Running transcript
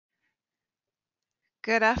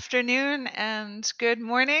Good afternoon and good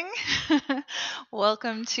morning.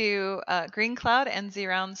 Welcome to GreenQloud and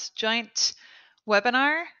Xeround's joint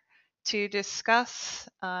webinar to discuss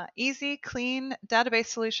easy, clean database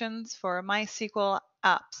solutions for MySQL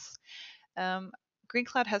apps.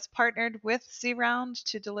 GreenQloud has partnered with Xeround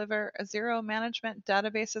to deliver a zero management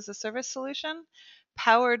database as a service solution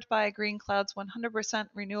powered by GreenQloud's 100%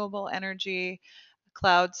 renewable energy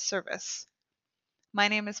cloud service. My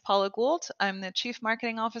name is Paula Gould. I'm the Chief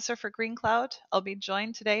Marketing Officer for GreenQloud. I'll be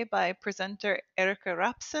joined today by presenter Erika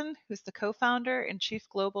Rapson, who's the co-founder and Chief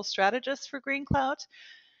Global Strategist for GreenQloud.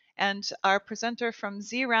 And our presenter from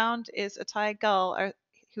Xeround is Atai Gal,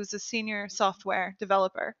 who's a Senior Software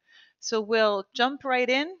Developer. So we'll jump right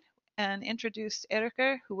in and introduce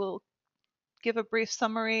Erika, who will give a brief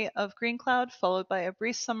summary of GreenQloud, followed by a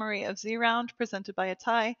brief summary of Xeround presented by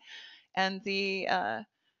Atai, and the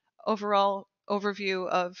overall overview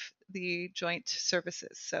of the joint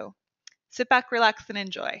services. So sit back, relax, and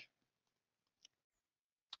enjoy.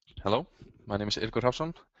 Hello, my name is Erika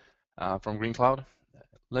Rapson from GreenQloud.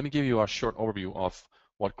 Let me give you a short overview of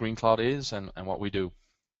what GreenQloud is and what we do.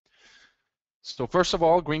 So first of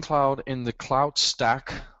all, GreenQloud in the cloud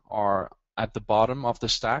stack are at the bottom of the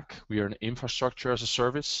stack. We are an infrastructure as a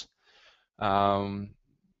service,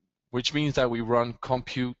 which means that we run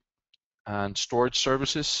compute and storage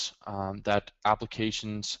services that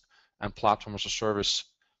applications and platform as a service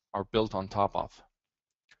are built on top of.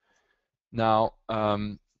 Now, our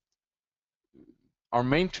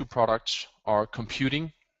main two products are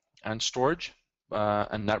computing and storage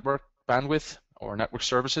and network bandwidth or network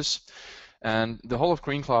services. And the whole of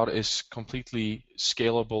GreenQloud is completely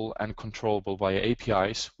scalable and controllable via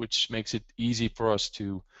APIs, which makes it easy for us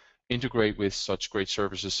to integrate with such great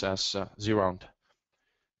services as Xeround.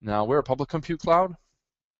 Now, we're a public compute cloud,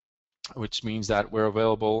 which means that we're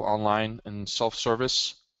available online in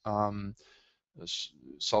self-service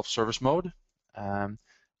mode.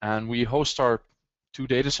 And we host our two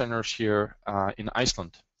data centers here in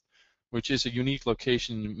Iceland, which is a unique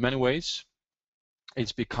location in many ways.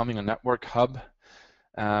 It's becoming a network hub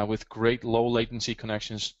with great low latency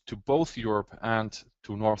connections to both Europe and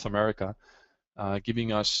to North America,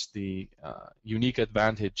 giving us the unique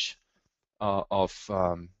advantage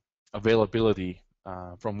of availability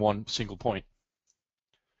from one single point.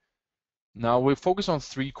 Now we focus on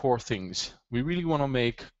three core things. We really want to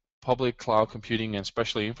make public cloud computing and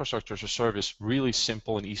especially infrastructure as a service really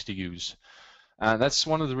simple and easy to use. And that's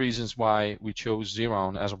one of the reasons why we chose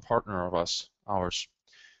Xeround as a partner of ours.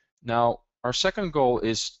 Now, our second goal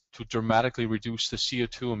is to dramatically reduce the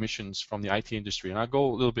CO2 emissions from the IT industry. And I'll go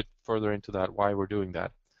a little bit further into that, why we're doing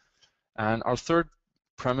that. And our third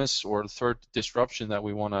premise or the third disruption that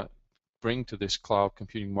we want to bring to this cloud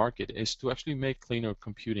computing market is to actually make cleaner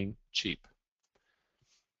computing cheap.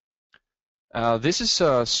 This is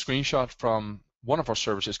a screenshot from one of our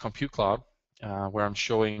services, Compute Cloud, where I'm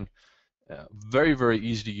showing very, very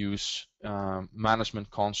easy to use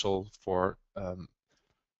management console for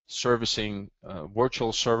servicing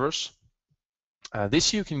virtual servers.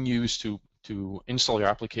 This you can use to install your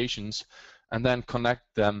applications and then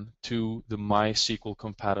connect them to the MySQL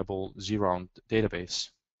compatible Xeround database.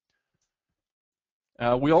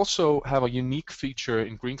 We also have a unique feature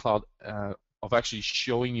in GreenQloud of actually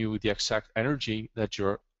showing you the exact energy that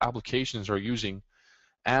your applications are using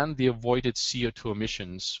and the avoided CO2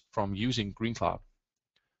 emissions from using GreenQloud.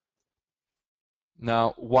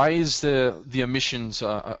 Now, why is the emissions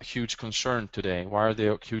a huge concern today? Why are they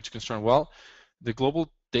a huge concern? Well, the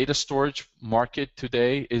global data storage market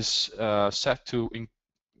today is set to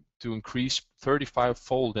increase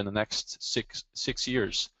 35-fold in the next six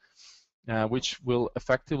years, which will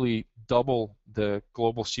effectively double the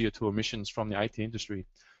global CO2 emissions from the IT industry.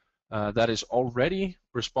 That is already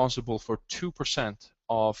responsible for 2%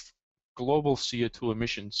 of global CO2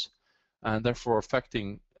 emissions, and therefore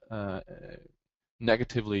affecting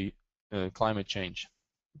negatively climate change.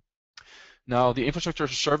 Now, the infrastructure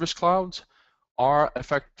as a service clouds are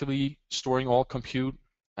effectively storing all compute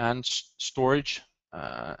and storage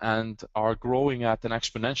and are growing at an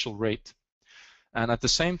exponential rate. And at the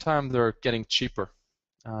same time, they're getting cheaper,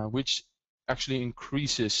 which actually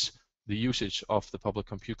increases the usage of the public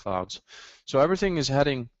compute clouds. So everything is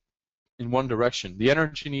heading in one direction. The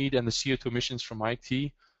energy need and the CO2 emissions from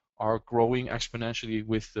IT are growing exponentially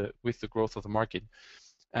with the growth of the market.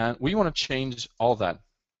 And we want to change all that.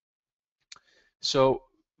 So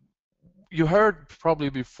you heard probably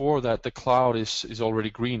before that the cloud is already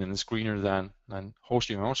green and it's greener than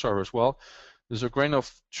hosting our own servers. Well, there's a grain of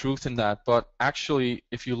truth in that, but actually,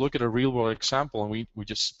 if you look at a real-world example, and we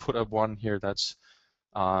just put up one here that's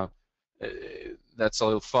that's a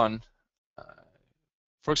little fun.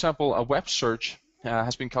 For example, a web search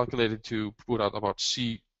has been calculated to put out about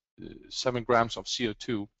 7 grams of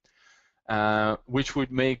CO2, which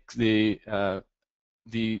would make the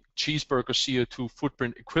cheeseburger CO2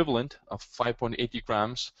 footprint equivalent of 5.80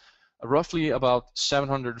 grams, roughly about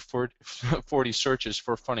 740 searches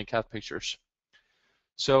for funny cat pictures.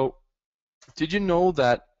 So did you know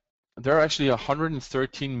that there are actually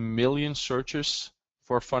 113 million searches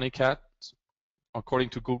for funny cat, according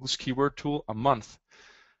to Google's keyword tool, a month?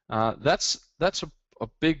 That's a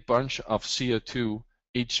big bunch of CO2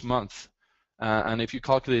 each month. And if you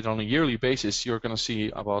calculate it on a yearly basis, you're going to see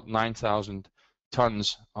about 9,000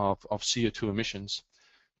 tons of CO2 emissions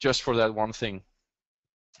just for that one thing.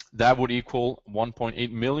 That would equal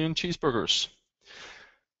 1.8 million cheeseburgers.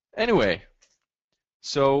 Anyway,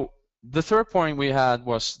 so the third point we had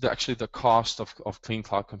was actually the cost of clean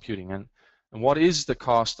cloud computing. And what is the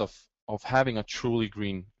cost of having a truly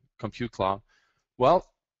green compute cloud? Well,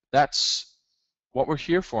 that's what we're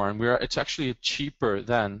here for, and it's actually cheaper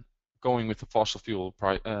than going with the fossil fuel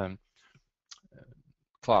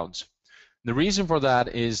clouds. The reason for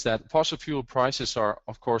that is that fossil fuel prices are,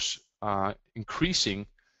 of course, increasing,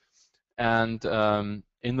 and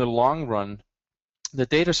in the long run, the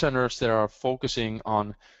data centers that are focusing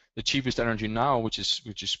on the cheapest energy now, which is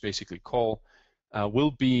basically coal,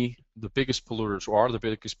 will be the biggest polluters, or are the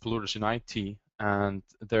biggest polluters in IT, and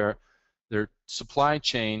their supply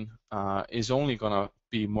chain is only going to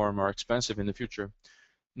be more and more expensive in the future.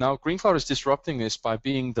 Now, GreenQloud is disrupting this by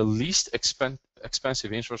being the least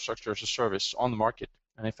expensive infrastructure as a service on the market.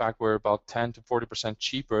 And in fact, we're about 10 to 40%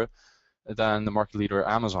 cheaper than the market leader,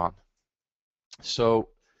 Amazon. So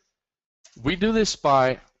we do this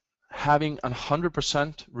by having a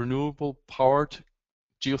 100% renewable powered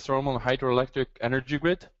geothermal and hydroelectric energy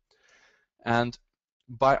grid. And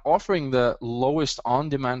by offering the lowest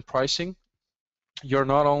on-demand pricing, you're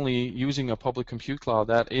not only using a public compute cloud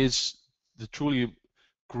that is the truly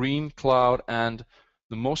green cloud and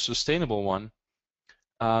the most sustainable one,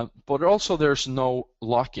 but also there's no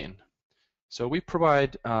lock-in. So we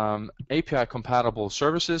provide API compatible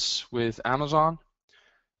services with Amazon.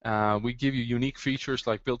 We give you unique features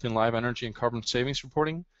like built-in live energy and carbon savings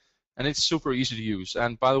reporting, and it's super easy to use.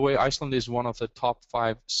 And by the way, Iceland is one of the top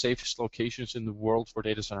 5 safest locations in the world for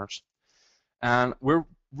data centers. And we're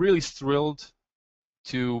really thrilled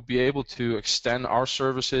to be able to extend our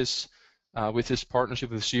services with this partnership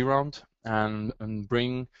with Xeround and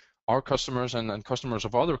bring our customers and customers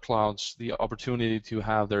of other clouds the opportunity to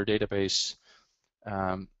have their database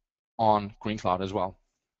on GreenQloud as well.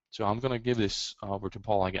 So I'm going to give this over to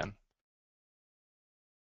Paul again.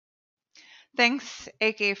 Thanks,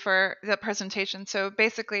 Eke, for the presentation. So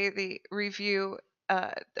basically the review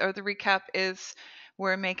or the recap is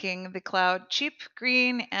we're making the cloud cheap,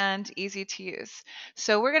 green, and easy to use.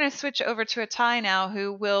 So we're going to switch over to Atai now,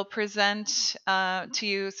 who will present to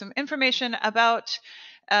you some information about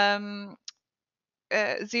Xeround,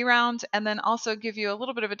 and then also give you a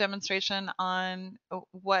little bit of a demonstration on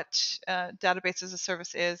what database as a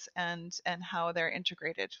service is and how they're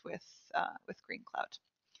integrated with GreenQloud.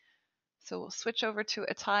 So we'll switch over to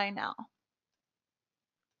Atai now.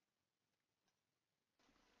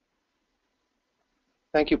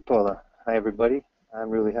 Thank you, Paula. Hi, everybody. I'm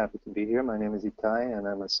really happy to be here. My name is Itai, and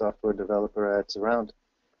I'm a software developer at Xeround.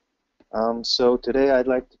 So today I'd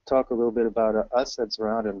like to talk a little bit about us at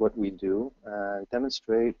Xeround and what we do, and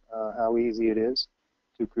demonstrate how easy it is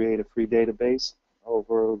to create a free database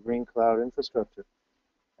over GreenQloud infrastructure.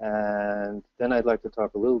 And then I'd like to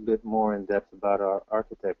talk a little bit more in depth about our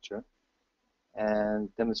architecture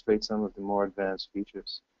and demonstrate some of the more advanced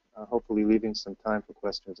features, hopefully leaving some time for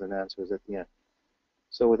questions and answers at the end.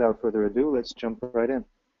 So without further ado, let's jump right in.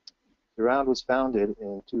 Xeround was founded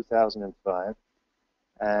in 2005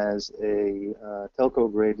 as a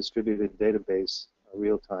telco-grade distributed database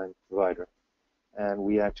real-time provider. And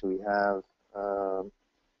we actually have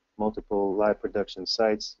multiple live production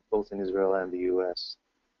sites, both in Israel and the US.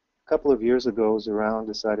 A couple of years ago, Xeround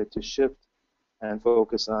decided to shift and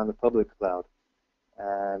focus on the public cloud.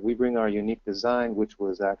 And we bring our unique design, which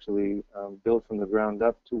was actually built from the ground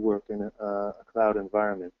up to work in a cloud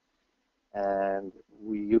environment. And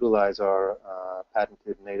we utilize our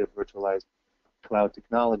patented native virtualized cloud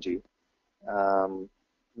technology,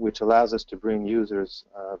 which allows us to bring users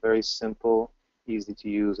a very simple, easy to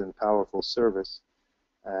use, and powerful service.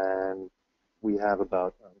 And we have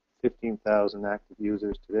about 15,000 active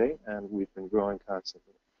users today, and we've been growing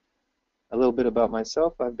constantly. A little bit about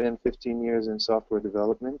myself. I've been 15 years in software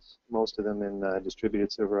development, most of them in distributed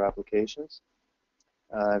server applications.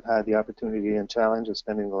 I've had the opportunity and challenge of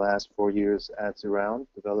spending the last 4 years at Xeround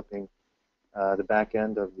developing the back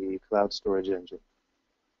end of the cloud storage engine.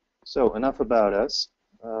 So enough about us.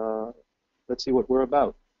 Let's see what we're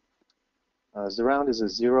about. Xeround is a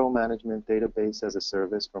zero management database as a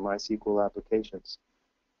service for MySQL applications.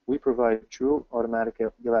 We provide true automatic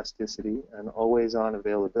elasticity and always-on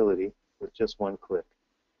availability with just one click.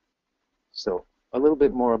 So a little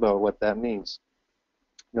bit more about what that means.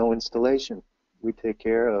 No installation. We take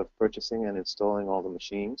care of purchasing and installing all the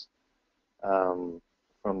machines from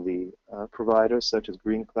the providers such as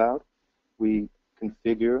GreenQloud. We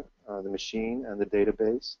configure the machine and the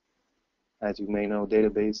database. As you may know,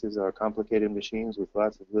 databases are complicated machines with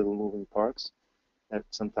lots of little moving parts that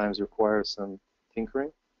sometimes require some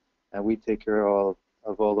tinkering. And we take care of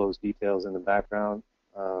all those details in the background.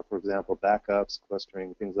 For example, backups,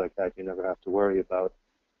 clustering, things like that you never have to worry about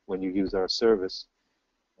when you use our service.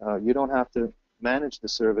 You don't have to manage the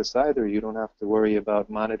service either. You don't have to worry about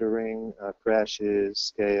monitoring, crashes,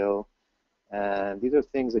 scale, and these are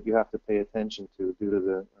things that you have to pay attention to due to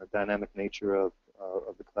the dynamic nature of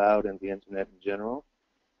the cloud and the internet in general.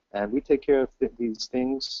 And we take care of these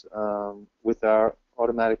things with our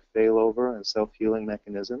automatic failover and self-healing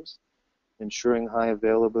mechanisms, ensuring high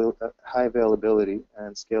availability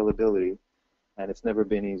and scalability, and it's never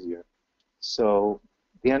been easier. So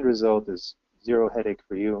the end result is zero headache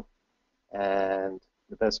for you, and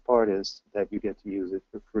the best part is that you get to use it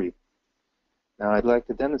for free. Now I'd like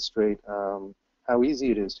to demonstrate how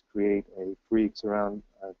easy it is to create a free Xeround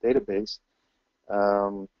database.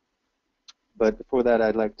 But before that,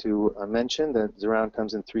 I'd like to mention that Xeround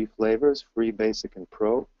comes in 3 flavors, free, basic, and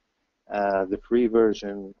pro. The free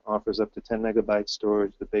version offers up to 10 megabytes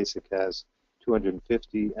storage. The basic has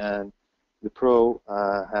 250, and the pro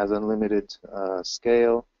has unlimited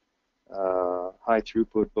scale, high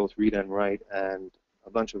throughput, both read and write, and a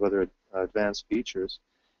bunch of other advanced features.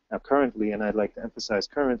 Now currently, and I'd like to emphasize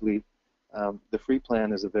currently, the free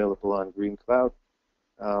plan is available on GreenQloud,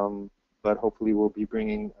 but hopefully we'll be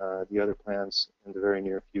bringing the other plans in the very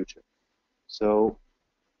near future. So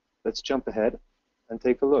let's jump ahead and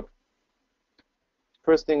take a look.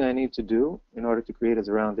 First thing I need to do in order to create a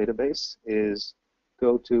Xeround database is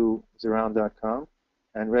go to Xeround.com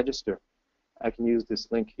and register. I can use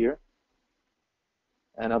this link here,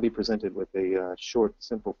 and I'll be presented with a short,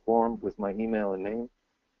 simple form with my email and name.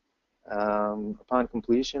 Upon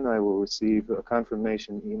completion, I will receive a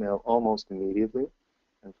confirmation email almost immediately,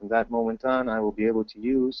 and from that moment on, I will be able to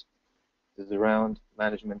use the Xeround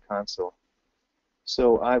Management Console.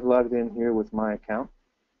 So I've logged in here with my account,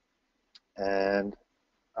 and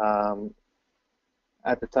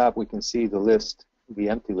at the top we can see the list, the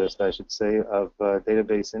empty list, I should say, of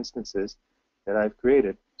database instances that I've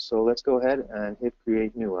created. So let's go ahead and hit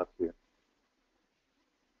Create New up here.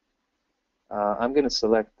 I'm going to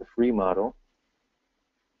select the free model.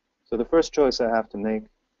 So the first choice I have to make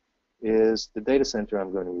is the data center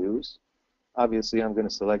I'm going to use. Obviously, I'm going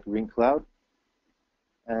to select GreenQloud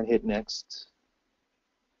and hit Next.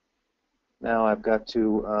 Now I've got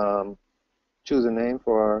to choose a name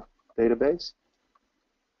for our database,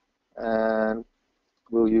 and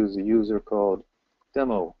we'll use a user called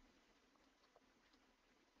Demo.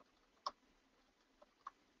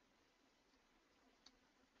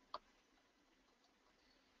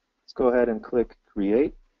 Let's go ahead and click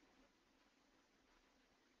Create.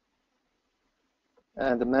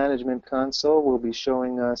 And the Management Console will be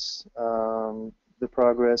showing us the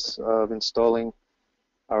progress of installing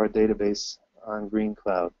our database on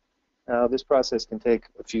GreenQloud. Now this process can take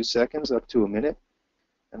a few seconds, up to a minute.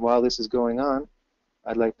 And while this is going on,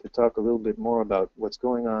 I'd like to talk a little bit more about what's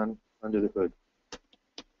going on under the hood.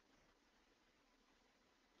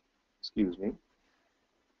 Excuse me.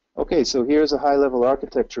 Okay, so here's a high-level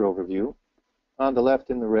architecture overview. On the left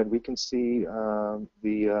in the red, we can see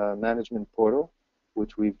the management portal,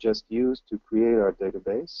 which we've just used to create our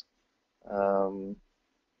database.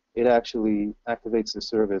 It actually activates the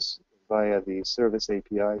service via the service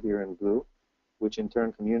API here in blue, which in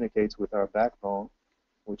turn communicates with our backbone,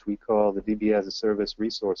 which we call the DBaaS as a Service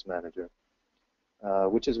Resource Manager,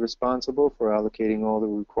 which is responsible for allocating all the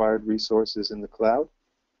required resources in the cloud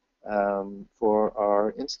for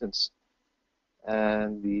our instance.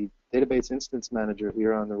 And the Database Instance Manager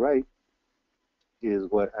here on the right is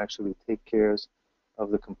what actually takes care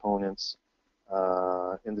of the components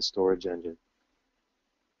in the storage engine.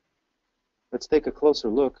 Let's take a closer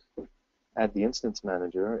look at the Instance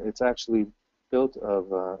Manager. It's actually built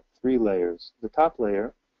of 3 layers. The top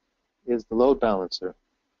layer is the load balancer.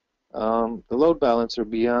 The load balancer,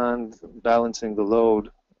 beyond balancing the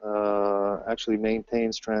load actually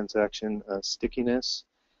maintains transaction stickiness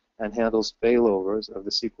and handles failovers of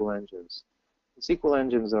the SQL engines. The SQL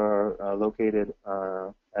engines are located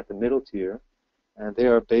at the middle tier, and they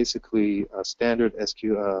are basically standard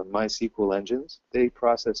MySQL engines. They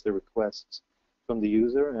process the requests from the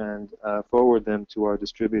user and forward them to our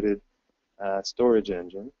distributed storage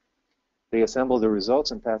engine. They assemble the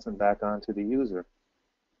results and pass them back on to the user.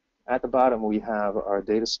 At the bottom, we have our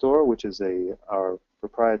data store, which is our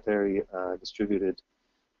proprietary distributed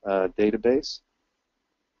database.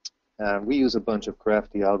 And we use a bunch of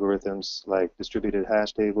crafty algorithms like distributed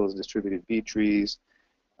hash tables, distributed B trees,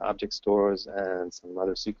 object stores, and some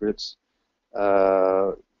other secrets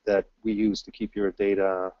that we use to keep your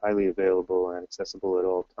data highly available and accessible at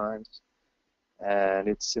all times. And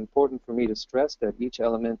it's important for me to stress that each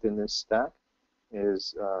element in this stack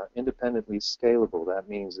is independently scalable. That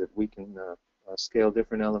means that we can scale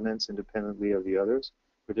different elements independently of the others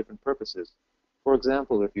for different purposes. For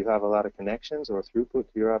example, if you have a lot of connections or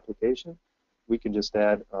throughput to your application, we can just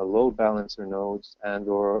add load balancer nodes and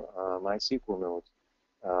or MySQL nodes.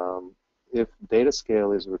 If data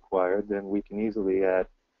scale is required, then we can easily add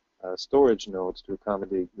storage nodes to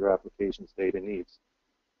accommodate your application's data needs.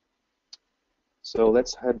 So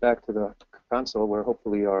let's head back to the console where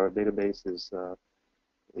hopefully our database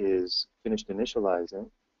is finished initializing.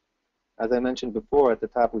 As I mentioned before, at the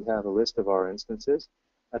top we have a list of our instances.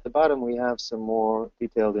 At the bottom we have some more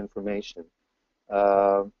detailed information.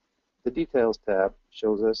 The Details tab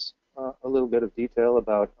shows us a little bit of detail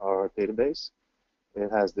about our database. It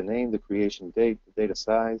has the name, the creation date, the data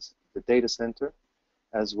size, the data center,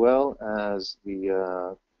 as well as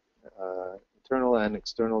the internal and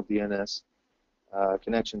external DNS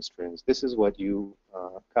connection strings. This is what you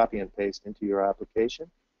copy and paste into your application,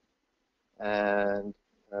 and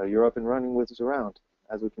you're up and running with Xeround.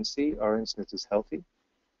 As we can see, our instance is healthy.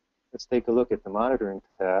 Let's take a look at the monitoring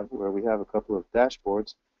tab, where we have a couple of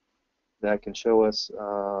dashboards that can show us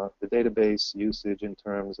the database usage in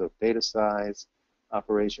terms of data size,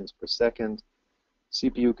 operations per second,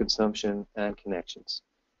 CPU consumption, and connections.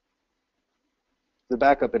 The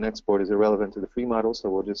backup and export is irrelevant to the free model, so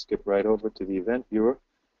we'll just skip right over to the event viewer.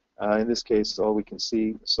 In this case, all we can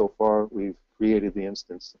see so far, we've created the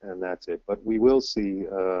instance, and that's it. But we will see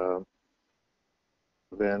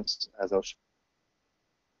events, as I'll show.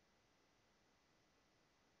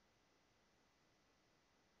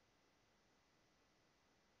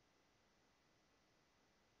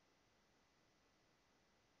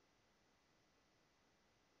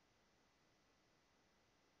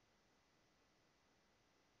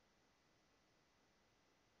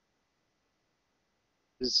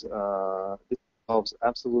 This involves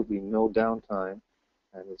absolutely no downtime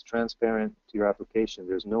and is transparent to your application.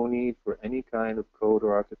 There's no need for any kind of code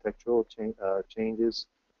or architectural changes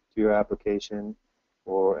to your application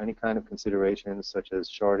or any kind of considerations such as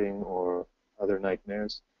sharding or other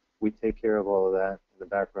nightmares. We take care of all of that in the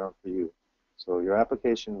background for you. So your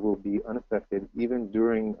application will be unaffected even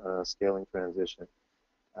during scaling transition.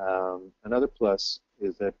 Another plus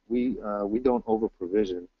is that we don't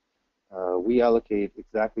over-provision. We allocate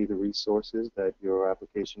exactly the resources that your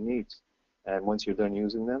application needs. And once you're done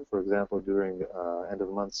using them, for example, during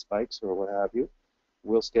end-of-month spikes or what have you,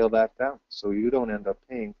 we'll scale back down so you don't end up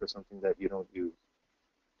paying for something that you don't use.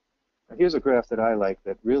 And here's a graph that I like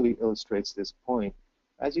that really illustrates this point.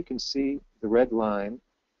 As you can see, the red line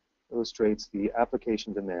illustrates the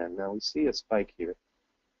application demand. Now we see a spike here.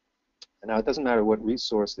 And now it doesn't matter what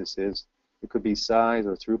resource this is. It could be size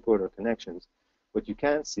or throughput or connections. What you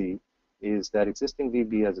can see is that existing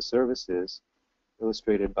VB as a services,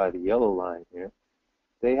 illustrated by the yellow line here,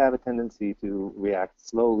 they have a tendency to react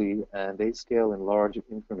slowly and they scale in large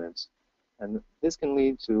increments. And this can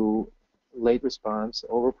lead to late response,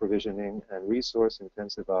 over-provisioning, and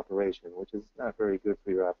resource-intensive operation, which is not very good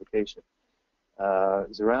for your application.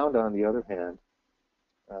 Xeround, on the other hand,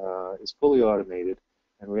 is fully automated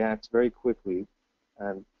and reacts very quickly.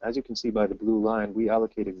 And as you can see by the blue line, we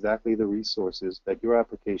allocate exactly the resources that your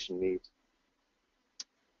application needs.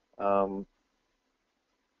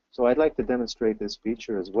 So I'd like to demonstrate this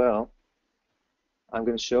feature as well. I'm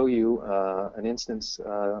going to show you an instance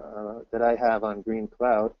that I have on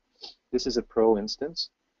GreenQloud. This is a pro instance,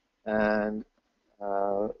 and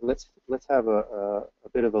let's have a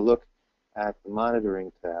bit of a look at the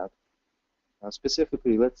monitoring tab.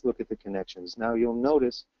 Specifically, let's look at the connections. Now you'll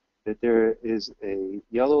notice that there is a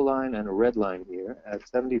yellow line and a red line here at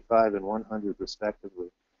 75 and 100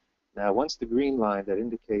 respectively. Now once the green line that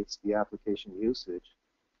indicates the application usage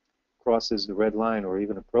crosses the red line or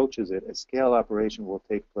even approaches it, a scale operation will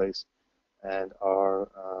take place and our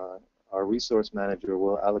our resource manager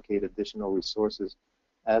will allocate additional resources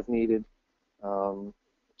as needed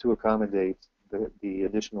to accommodate the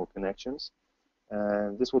additional connections.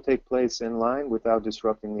 And this will take place in line without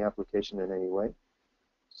disrupting the application in any way.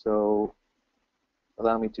 So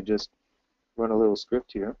allow me to just run a little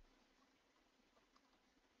script here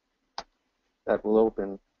that will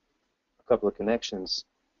open a couple of connections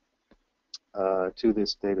to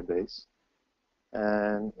this database.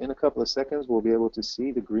 And in a couple of seconds, we'll be able to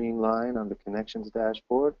see the green line on the connections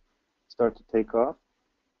dashboard start to take off.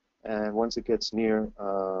 And once it gets near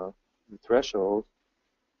the threshold,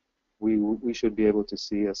 we should be able to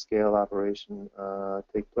see a scale operation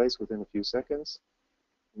take place within a few seconds.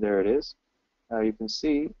 There it is. Now you can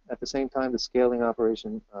see at the same time the scaling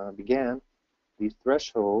operation began, these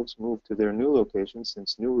thresholds moved to their new location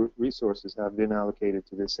since new resources have been allocated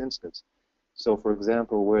to this instance. So for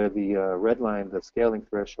example, where the red line, the scaling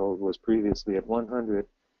threshold, was previously at 100,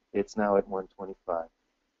 it's now at 125.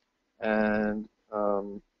 And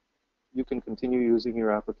you can continue using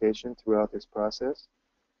your application throughout this process.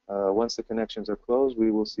 Once the connections are closed,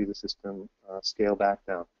 we will see the system scale back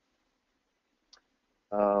down.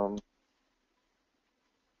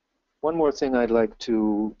 One more thing I'd like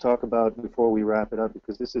to talk about before we wrap it up,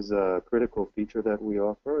 because this is a critical feature that we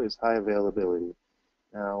offer, is high availability.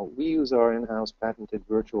 Now, we use our in-house patented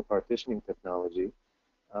virtual partitioning technology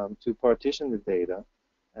to partition the data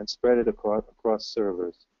and spread it across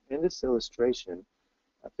servers. In this illustration,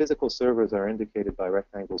 physical servers are indicated by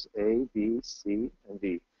rectangles A, B, C, and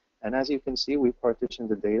D. And as you can see, we partitioned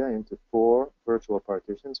the data into 4 virtual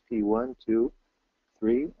partitions, P1, 2,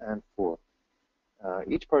 3, and 4.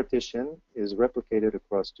 Each partition is replicated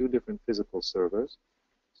across 2 different physical servers,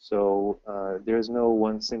 so there's no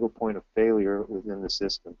one single point of failure within the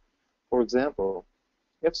system. For example,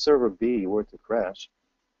 if server B were to crash,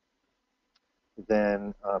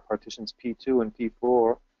 then partitions P2 and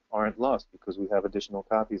P4 aren't lost because we have additional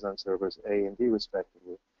copies on servers A and D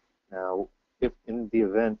respectively. Now, if in the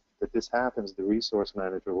event that this happens, the resource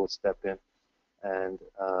manager will step in and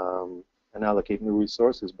allocate new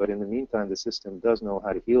resources. But in the meantime, the system does know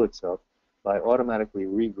how to heal itself by automatically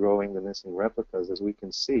regrowing the missing replicas. As we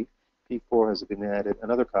can see, P4 has been added,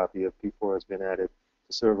 another copy of P4 has been added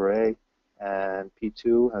to server A, and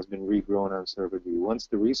P2 has been regrown on server D. Once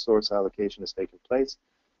the resource allocation has taken place,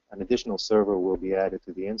 an additional server will be added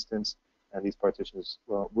to the instance, and these partitions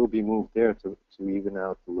will be moved there to even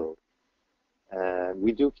out the load. And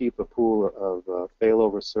we do keep a pool of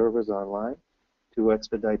failover servers online to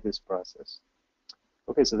expedite this process.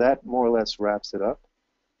 Okay, so that more or less wraps it up.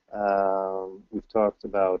 We've talked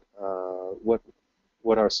about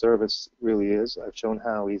what our service really is. I've shown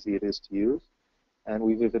how easy it is to use. And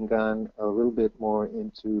we've even gone a little bit more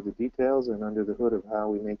into the details and under the hood of how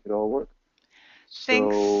we make it all work.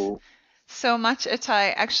 Thanks so much,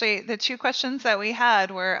 Itai. Actually, the 2 questions that we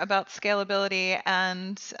had were about scalability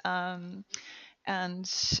and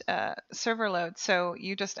server load. So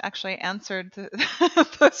you just actually answered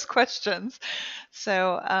those questions.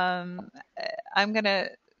 So I'm going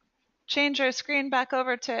to change our screen back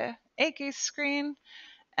over to Eiki's screen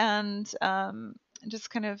and just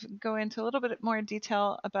kind of go into a little bit more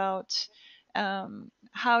detail about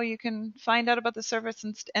how you can find out about the service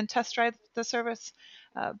and test drive the service,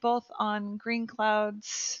 both on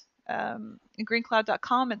GreenCloud's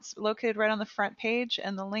greencloud.com. It's located right on the front page,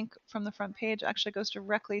 and the link from the front page actually goes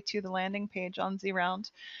directly to the landing page on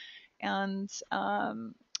Xeround. And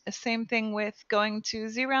same thing with going to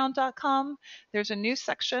Xeround.com. There's a new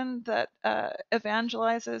section that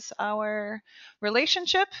evangelizes our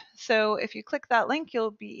relationship. So if you click that link,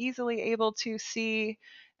 you'll be easily able to see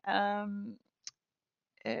how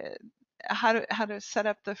to set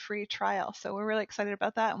up the free trial. So we're really excited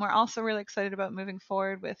about that, and we're also really excited about moving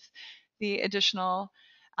forward with the additional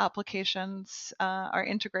applications, our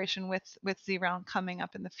integration with Xeround coming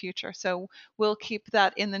up in the future. So we'll keep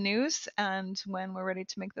that in the news, and when we're ready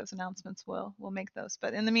to make those announcements, we'll make those.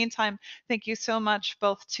 But in the meantime, thank you so much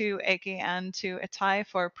both to Eiki and to Itai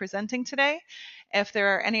for presenting today. If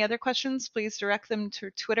there are any other questions, please direct them to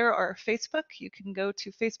Twitter or Facebook. You can go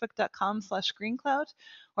to facebook.com/greencloud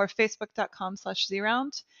or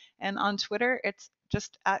facebook.com/Xeround. And on Twitter, it's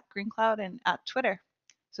just @greencloud and @Twitter.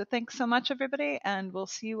 So thanks so much, everybody, and we'll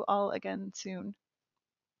see you all again soon.